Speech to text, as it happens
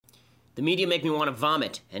The media make me want to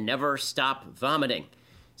vomit and never stop vomiting.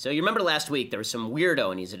 So you remember last week there was some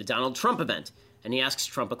weirdo and he's at a Donald Trump event and he asks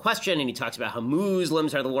Trump a question and he talks about how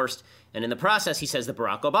Muslims are the worst. And in the process, he says that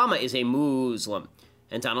Barack Obama is a Muslim.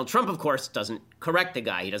 And Donald Trump, of course, doesn't correct the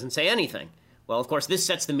guy. He doesn't say anything. Well, of course, this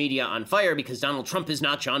sets the media on fire because Donald Trump is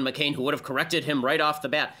not John McCain, who would have corrected him right off the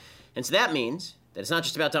bat. And so that means that it's not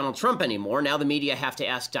just about Donald Trump anymore. Now the media have to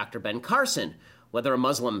ask Dr. Ben Carson whether a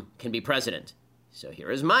Muslim can be president. So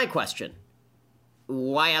here is my question.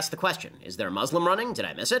 Why ask the question? Is there a Muslim running? Did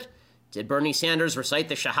I miss it? Did Bernie Sanders recite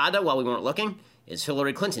the Shahada while we weren't looking? Is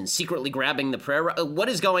Hillary Clinton secretly grabbing the prayer? What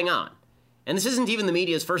is going on? And this isn't even the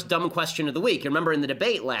media's first dumb question of the week. You remember in the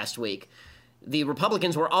debate last week, the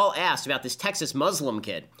Republicans were all asked about this Texas Muslim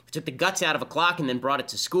kid who took the guts out of a clock and then brought it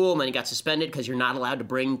to school, and then he got suspended because you're not allowed to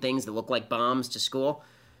bring things that look like bombs to school.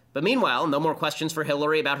 But meanwhile, no more questions for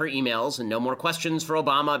Hillary about her emails, and no more questions for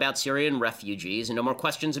Obama about Syrian refugees, and no more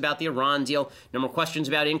questions about the Iran deal, no more questions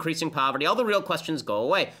about increasing poverty. All the real questions go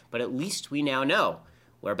away. But at least we now know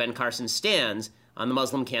where Ben Carson stands on the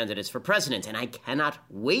Muslim candidates for president, and I cannot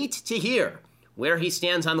wait to hear where he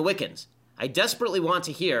stands on the Wiccans. I desperately want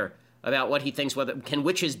to hear about what he thinks, whether can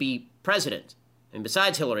witches be president, and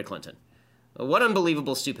besides Hillary Clinton. What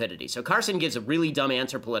unbelievable stupidity. So Carson gives a really dumb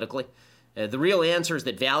answer politically. The real answer is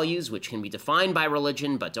that values, which can be defined by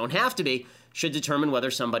religion but don't have to be, should determine whether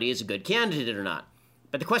somebody is a good candidate or not.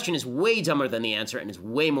 But the question is way dumber than the answer and is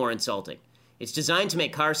way more insulting. It's designed to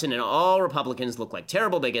make Carson and all Republicans look like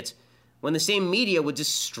terrible bigots when the same media would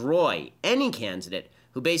destroy any candidate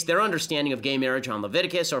who based their understanding of gay marriage on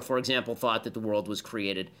Leviticus or, for example, thought that the world was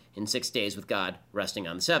created in 6 days with God resting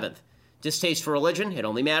on the seventh. Distaste for religion, it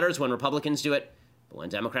only matters when Republicans do it, but when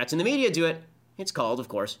Democrats in the media do it, it's called, of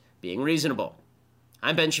course, being reasonable.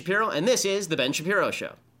 I'm Ben Shapiro, and this is The Ben Shapiro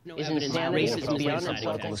Show. No evidence that racism beyond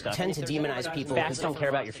political stuff. Tend to demonize people who don't care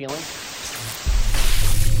about your feelings.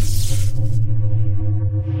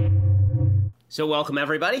 So welcome,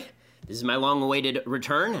 everybody. This is my long-awaited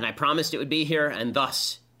return, and I promised it would be here, and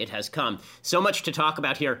thus it has come. So much to talk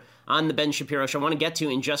about here on The Ben Shapiro Show. I want to get to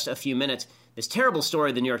in just a few minutes this terrible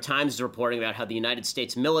story the New York Times is reporting about how the United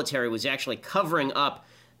States military was actually covering up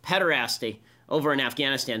pederasty over in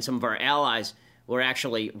Afghanistan. Some of our allies were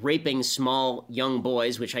actually raping small young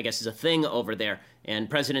boys, which I guess is a thing over there. And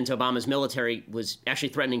President Obama's military was actually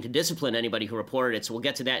threatening to discipline anybody who reported it. So we'll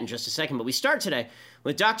get to that in just a second. But we start today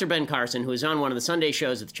with Dr. Ben Carson, who is on one of the Sunday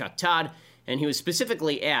shows with Chuck Todd. And he was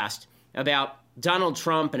specifically asked about Donald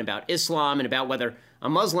Trump and about Islam and about whether a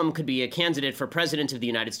Muslim could be a candidate for president of the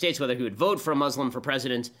United States, whether he would vote for a Muslim for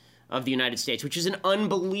president of the United States, which is an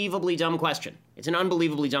unbelievably dumb question. It's an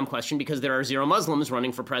unbelievably dumb question because there are 0 Muslims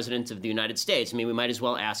running for president of the United States. I mean, we might as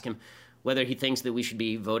well ask him whether he thinks that we should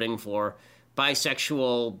be voting for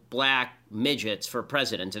bisexual black midgets for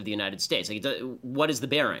president of the United States. Like, what is the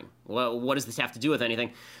bearing? What does this have to do with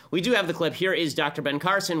anything? We do have the clip. Here is Dr. Ben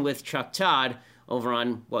Carson with Chuck Todd over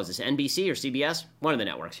on, what was this, NBC or CBS? One of the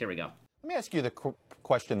networks. Here we go. Let me ask you the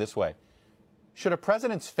question this way. Should a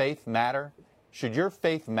president's faith matter? Should your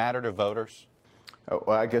faith matter to voters?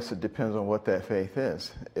 Well, I guess it depends on what that faith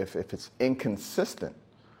is. If it's inconsistent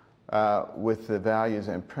with the values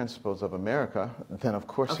and principles of America, then of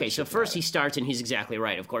course Okay, so first he starts, and he's exactly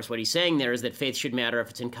right. Of course, what he's saying there is that faith should matter if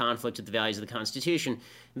it's in conflict with the values of the Constitution.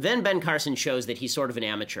 Then Ben Carson shows that he's sort of an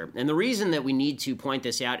amateur. And the reason that we need to point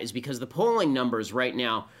this out is because the polling numbers right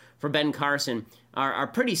now for Ben Carson are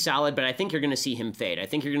pretty solid, but I think you're going to see him fade. I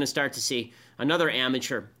think you're going to start to see another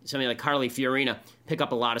amateur, somebody like Carly Fiorina, pick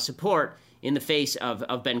up a lot of support in the face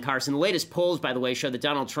of Ben Carson. The latest polls, by the way, show that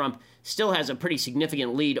Donald Trump still has a pretty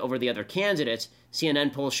significant lead over the other candidates.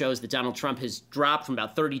 CNN poll shows that Donald Trump has dropped from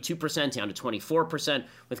about 32% down to 24%,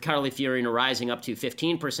 with Carly Fiorina rising up to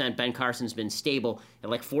 15%. Ben Carson's been stable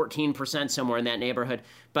at like 14%, somewhere in that neighborhood.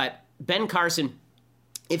 But Ben Carson,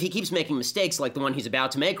 if he keeps making mistakes like the one he's about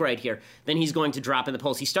to make right here, then he's going to drop in the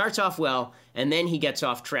polls. He starts off well, and then he gets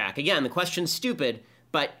off track. Again, the question's stupid,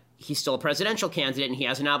 but he's still a presidential candidate, and he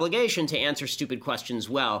has an obligation to answer stupid questions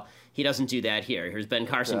well. He doesn't do that here. Here's Ben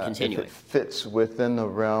Carson continuing. If it fits within the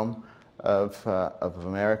realm of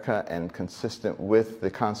America and consistent with the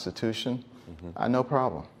Constitution, no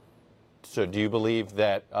problem. So do you believe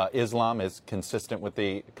that Islam is consistent with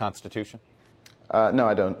the Constitution? No,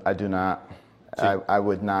 I don't. I do not. I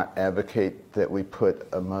would not advocate that we put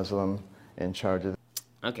a Muslim in charge of.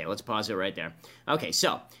 Okay, let's pause it right there. Okay,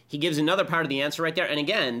 so he gives another part of the answer right there. And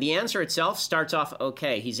again, the answer itself starts off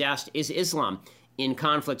okay. He's asked, is Islam in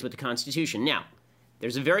conflict with the Constitution? Now,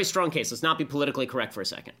 there's a very strong case. Let's not be politically correct for a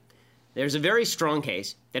second. there's a very strong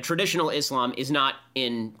case that traditional Islam is not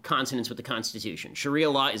in consonance with the Constitution. Sharia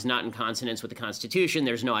law is not in consonance with the Constitution.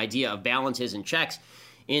 There's no idea of balances and checks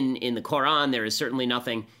in the Quran. There is certainly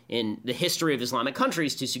nothing in the history of Islamic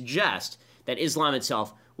countries to suggest that Islam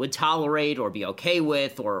itself would tolerate or be okay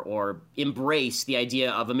with or embrace the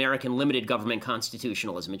idea of American limited government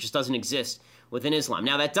constitutionalism. It just doesn't exist within Islam.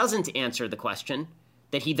 Now, that doesn't answer the question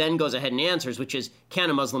that he then goes ahead and answers, which is, can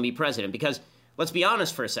a Muslim be president? Because let's be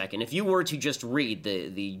honest for a second. If you were to just read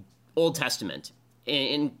the Old Testament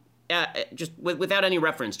just without any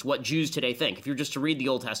reference to what Jews today think, if you're just to read the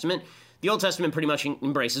Old Testament pretty much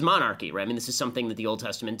embraces monarchy, right? I mean, this is something that the Old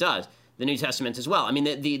Testament does. The New Testament as well. I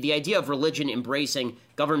mean, the idea of religion embracing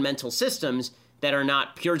governmental systems that are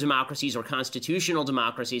not pure democracies or constitutional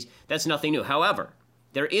democracies, that's nothing new. However,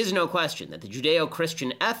 there is no question that the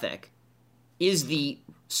Judeo-Christian ethic is the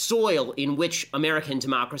soil in which American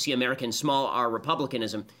democracy, American small r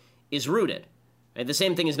republicanism is rooted. Right? The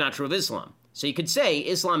same thing is not true of Islam. So you could say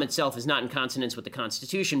Islam itself is not in consonance with the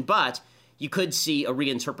Constitution, but you could see a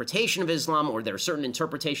reinterpretation of Islam, or there are certain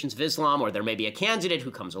interpretations of Islam, or there may be a candidate who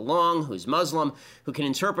comes along, who's Muslim, who can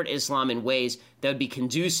interpret Islam in ways that would be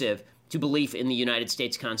conducive to belief in the United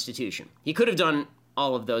States Constitution. He could have done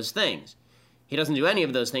all of those things. He doesn't do any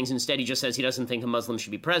of those things. Instead, he just says he doesn't think a Muslim should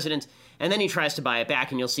be president, and then he tries to buy it back,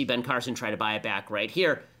 and you'll see Ben Carson try to buy it back right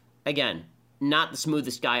here. Again, not the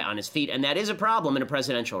smoothest guy on his feet, and that is a problem in a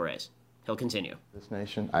presidential race. He'll continue. This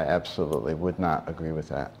nation, I absolutely would not agree with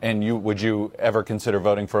that. And would you ever consider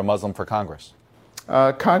voting for a Muslim for Congress?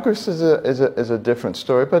 Congress is a different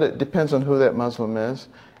story, but it depends on who that Muslim is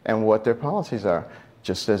and what their policies are,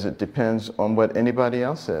 just as it depends on what anybody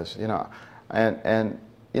else is, you know. And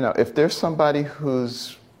you know, if there's somebody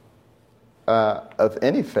who's of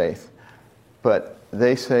any faith, but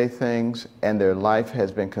they say things and their life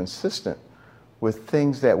has been consistent with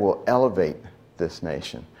things that will elevate this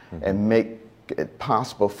nation and make it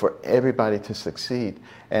possible for everybody to succeed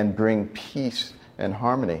and bring peace and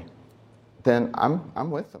harmony, then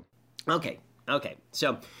I'm with them. Okay.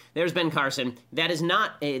 So there's Ben Carson. That is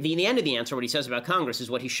not the end of the answer. What he says about Congress is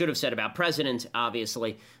what he should have said about president,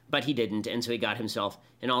 obviously, but he didn't, and so he got himself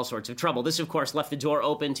in all sorts of trouble. This, of course, left the door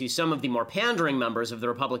open to some of the more pandering members of the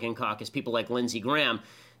Republican caucus, people like Lindsey Graham.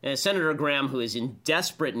 Senator Graham, who is in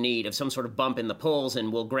desperate need of some sort of bump in the polls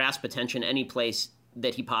and will grasp attention any place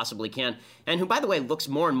that he possibly can, and who, by the way, looks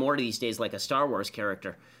more and more these days like a Star Wars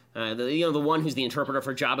character. The one who's the interpreter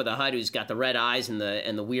for Jabba the Hutt, who's got the red eyes and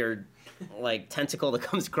the weird like tentacle that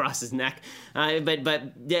comes across his neck.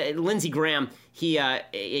 But Lindsey Graham, he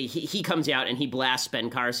comes out and he blasts Ben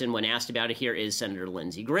Carson. When asked about it, here is Senator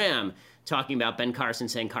Lindsey Graham talking about Ben Carson,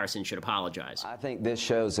 saying Carson should apologize. I think this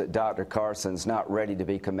shows that Dr. Carson's not ready to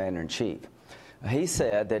be commander-in-chief. He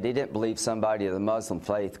said that he didn't believe somebody of the Muslim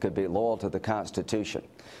faith could be loyal to the Constitution.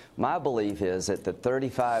 My belief is that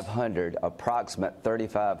the approximate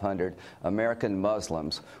 3,500 American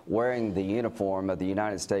Muslims wearing the uniform of the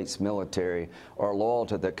United States military are loyal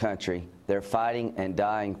to the country. They're fighting and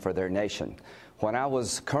dying for their nation. When I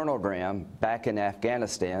was Colonel Graham back in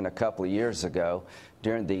Afghanistan a couple of years ago,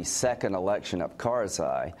 during the second election of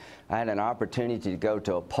Karzai, I had an opportunity to go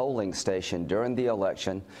to a polling station during the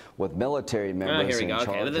election with military members. Here we go.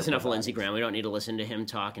 Okay, but that's enough of Lindsey Graham. We don't need to listen to him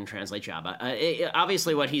talk and translate Jabba.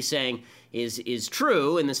 Obviously, what he's saying is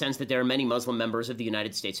true in the sense that there are many Muslim members of the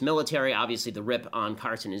United States military. Obviously, the rip on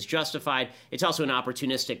Carson is justified. It's also an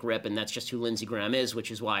opportunistic rip, and that's just who Lindsey Graham is, which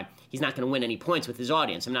is why he's not going to win any points with his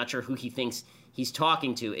audience. I'm not sure who he thinks he's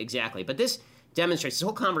talking to exactly. But this demonstrates, this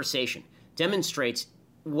whole conversation demonstrates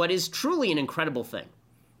what is truly an incredible thing,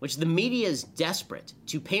 which the media is desperate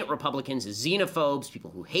to paint Republicans as xenophobes, people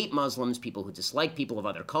who hate Muslims, people who dislike people of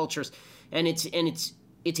other cultures, and it's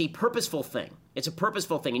a purposeful thing. It's a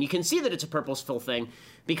purposeful thing, and you can see that it's a purposeful thing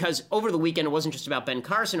because over the weekend it wasn't just about Ben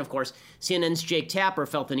Carson, of course. CNN's Jake Tapper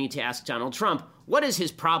felt the need to ask Donald Trump, what is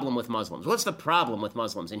his problem with Muslims? What's the problem with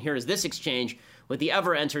Muslims? And here is this exchange with the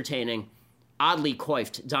ever-entertaining, oddly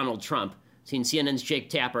coiffed Donald Trump. Seen CNN's Jake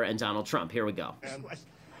Tapper and Donald Trump. Here we go.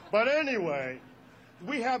 But anyway,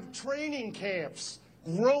 we have training camps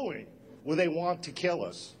growing where they want to kill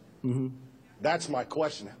us. Mm-hmm. That's my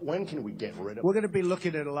question. When can we get rid of it? We're going to be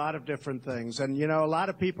looking at a lot of different things. And, you know, a lot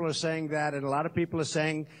of people are saying that, and a lot of people are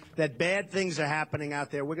saying that bad things are happening out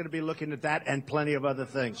there. We're going to be looking at that and plenty of other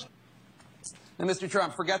things. And Mr.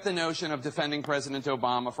 Trump, forget the notion of defending President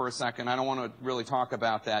Obama for a second. I don't want to really talk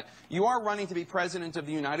about that. You are running to be president of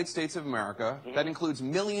the United States of America. That includes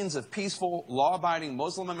millions of peaceful, law-abiding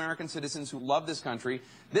Muslim American citizens who love this country.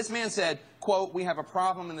 This man said, quote, we have a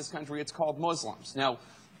problem in this country. It's called Muslims. Now,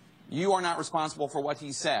 You are not responsible for what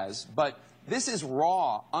he says, but this is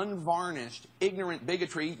raw, unvarnished, ignorant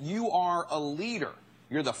bigotry. You are a leader.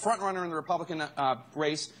 You're the front runner in the Republican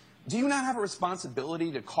race. Do you not have a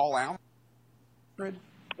responsibility to call out?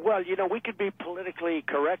 Well, you know, we could be politically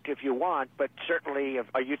correct if you want, but certainly,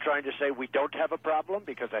 are you trying to say we don't have a problem?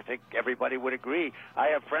 Because I think everybody would agree. I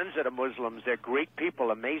have friends that are Muslims. They're great people,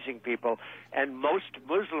 amazing people, and most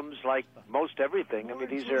Muslims, like most everything, I mean,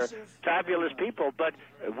 these are fabulous people, but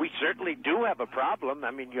we certainly do have a problem. I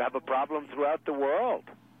mean, you have a problem throughout the world.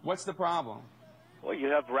 What's the problem? Well, you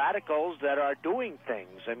have radicals that are doing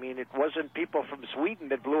things. I mean, it wasn't people from Sweden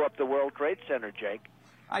that blew up the World Trade Center, Jake.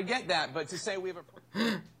 I get that, but to say we have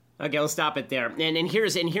a... Okay, we'll stop it there. And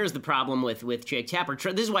here's the problem with Jake Tapper.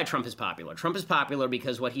 This is why Trump is popular. Trump is popular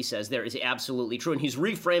because what he says there is absolutely true, and he's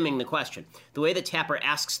reframing the question. The way that Tapper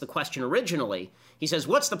asks the question originally, he says,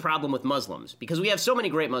 what's the problem with Muslims? Because we have so many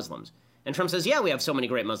great Muslims. And Trump says, yeah, we have so many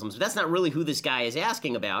great Muslims, but that's not really who this guy is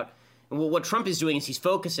asking about. And what Trump is doing is he's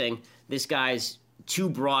focusing this guy's too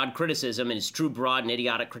broad criticism and his too broad and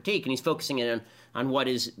idiotic critique, and he's focusing it on what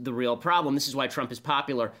is the real problem. This is why Trump is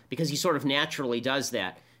popular, because he sort of naturally does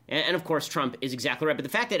that. And of course, Trump is exactly right. But the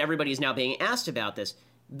fact that everybody is now being asked about this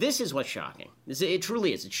is what's shocking. It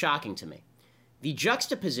truly is. It's shocking to me. The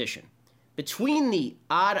juxtaposition between the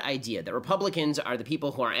odd idea that Republicans are the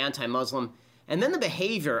people who are anti-Muslim and then the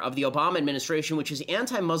behavior of the Obama administration, which is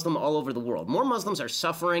anti-Muslim all over the world. More Muslims are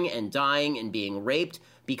suffering and dying and being raped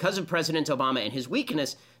because of President Obama and his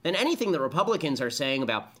weakness than anything that Republicans are saying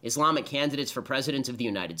about Islamic candidates for president of the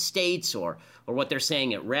United States or what they're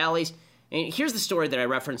saying at rallies. And here's the story that I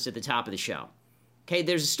referenced at the top of the show. Okay,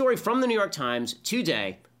 there's a story from the New York Times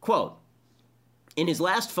today, quote, in his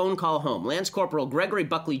last phone call home, Lance Corporal Gregory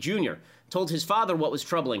Buckley Jr. told his father what was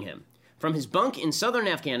troubling him. From his bunk in southern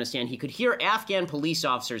Afghanistan, he could hear Afghan police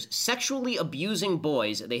officers sexually abusing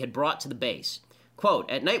boys they had brought to the base. Quote,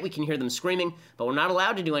 at night we can hear them screaming, but we're not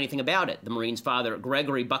allowed to do anything about it, the Marine's father,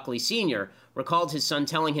 Gregory Buckley Sr., recalled his son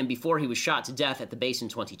telling him before he was shot to death at the base in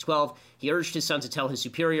 2012. He urged his son to tell his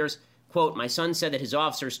superiors, quote, my son said that his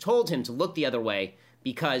officers told him to look the other way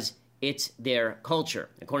because it's their culture.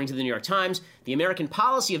 According to the New York Times, the American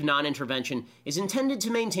policy of non-intervention is intended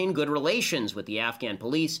to maintain good relations with the Afghan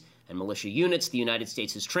police and militia units the United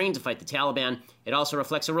States has trained to fight the Taliban. It also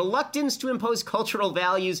reflects a reluctance to impose cultural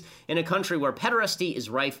values in a country where pederasty is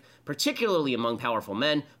rife, particularly among powerful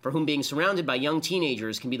men, for whom being surrounded by young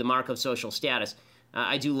teenagers can be the mark of social status.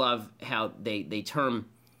 I do love how they term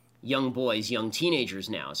young boys, young teenagers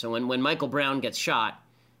now. So when Michael Brown gets shot,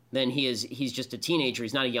 then he's just a teenager.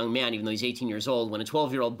 He's not a young man, even though he's 18 years old. When a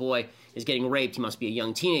 12-year-old boy is getting raped, he must be a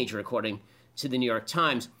young teenager, according to the New York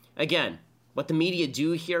Times. Again, what the media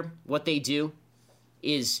do here, what they do,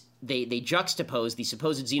 is they juxtapose the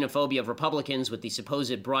supposed xenophobia of Republicans with the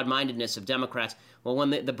supposed broad-mindedness of Democrats. Well, when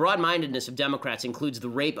the broad-mindedness of Democrats includes the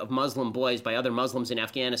rape of Muslim boys by other Muslims in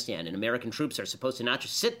Afghanistan, and American troops are supposed to not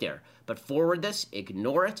just sit there, but forward this,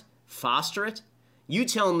 ignore it, foster it, you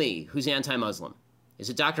tell me who's anti-Muslim. Is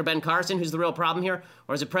it Dr. Ben Carson who's the real problem here?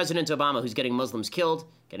 Or is it President Obama who's getting Muslims killed,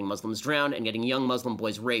 getting Muslims drowned, and getting young Muslim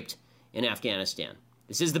boys raped in Afghanistan?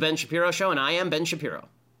 This is The Ben Shapiro Show, and I am Ben Shapiro.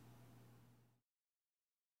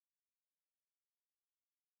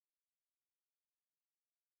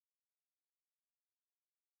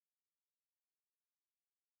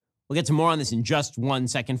 We'll get to more on this in just 1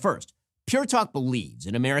 second. First, Pure Talk believes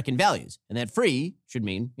in American values, and that free should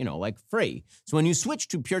mean, like free. So when you switch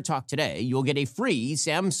to Pure Talk today, you'll get a free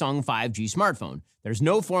Samsung 5G smartphone. There's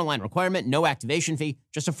no 4-line requirement, no activation fee,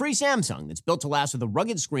 just a free Samsung that's built to last with a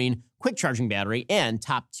rugged screen, quick charging battery, and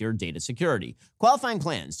top-tier data security. Qualifying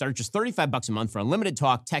plans start at just $35 a month for unlimited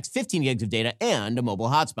talk, text, 15 gigs of data, and a mobile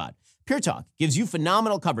hotspot. Pure Talk gives you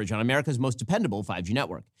phenomenal coverage on America's most dependable 5G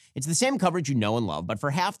network. It's the same coverage you know and love, but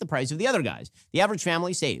for half the price of the other guys. The average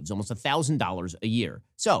family saves almost $1,000 a year.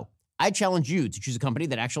 So I challenge you to choose a company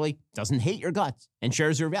that actually doesn't hate your guts and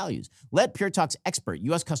shares your values. Let Pure Talk's expert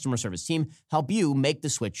U.S. customer service team help you make the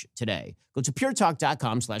switch today. Go to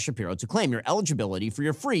puretalk.com/Shapiro to claim your eligibility for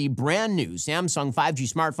your free brand new Samsung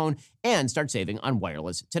 5G smartphone and start saving on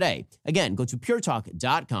wireless today. Again, go to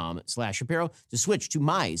puretalk.com/Shapiro to switch to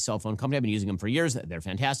my cell phone company. I've been using them for years. They're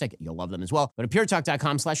fantastic. You'll love them as well. Go to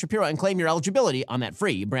puretalk.com/Shapiro and claim your eligibility on that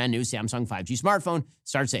free brand new Samsung 5G smartphone.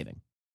 Start saving.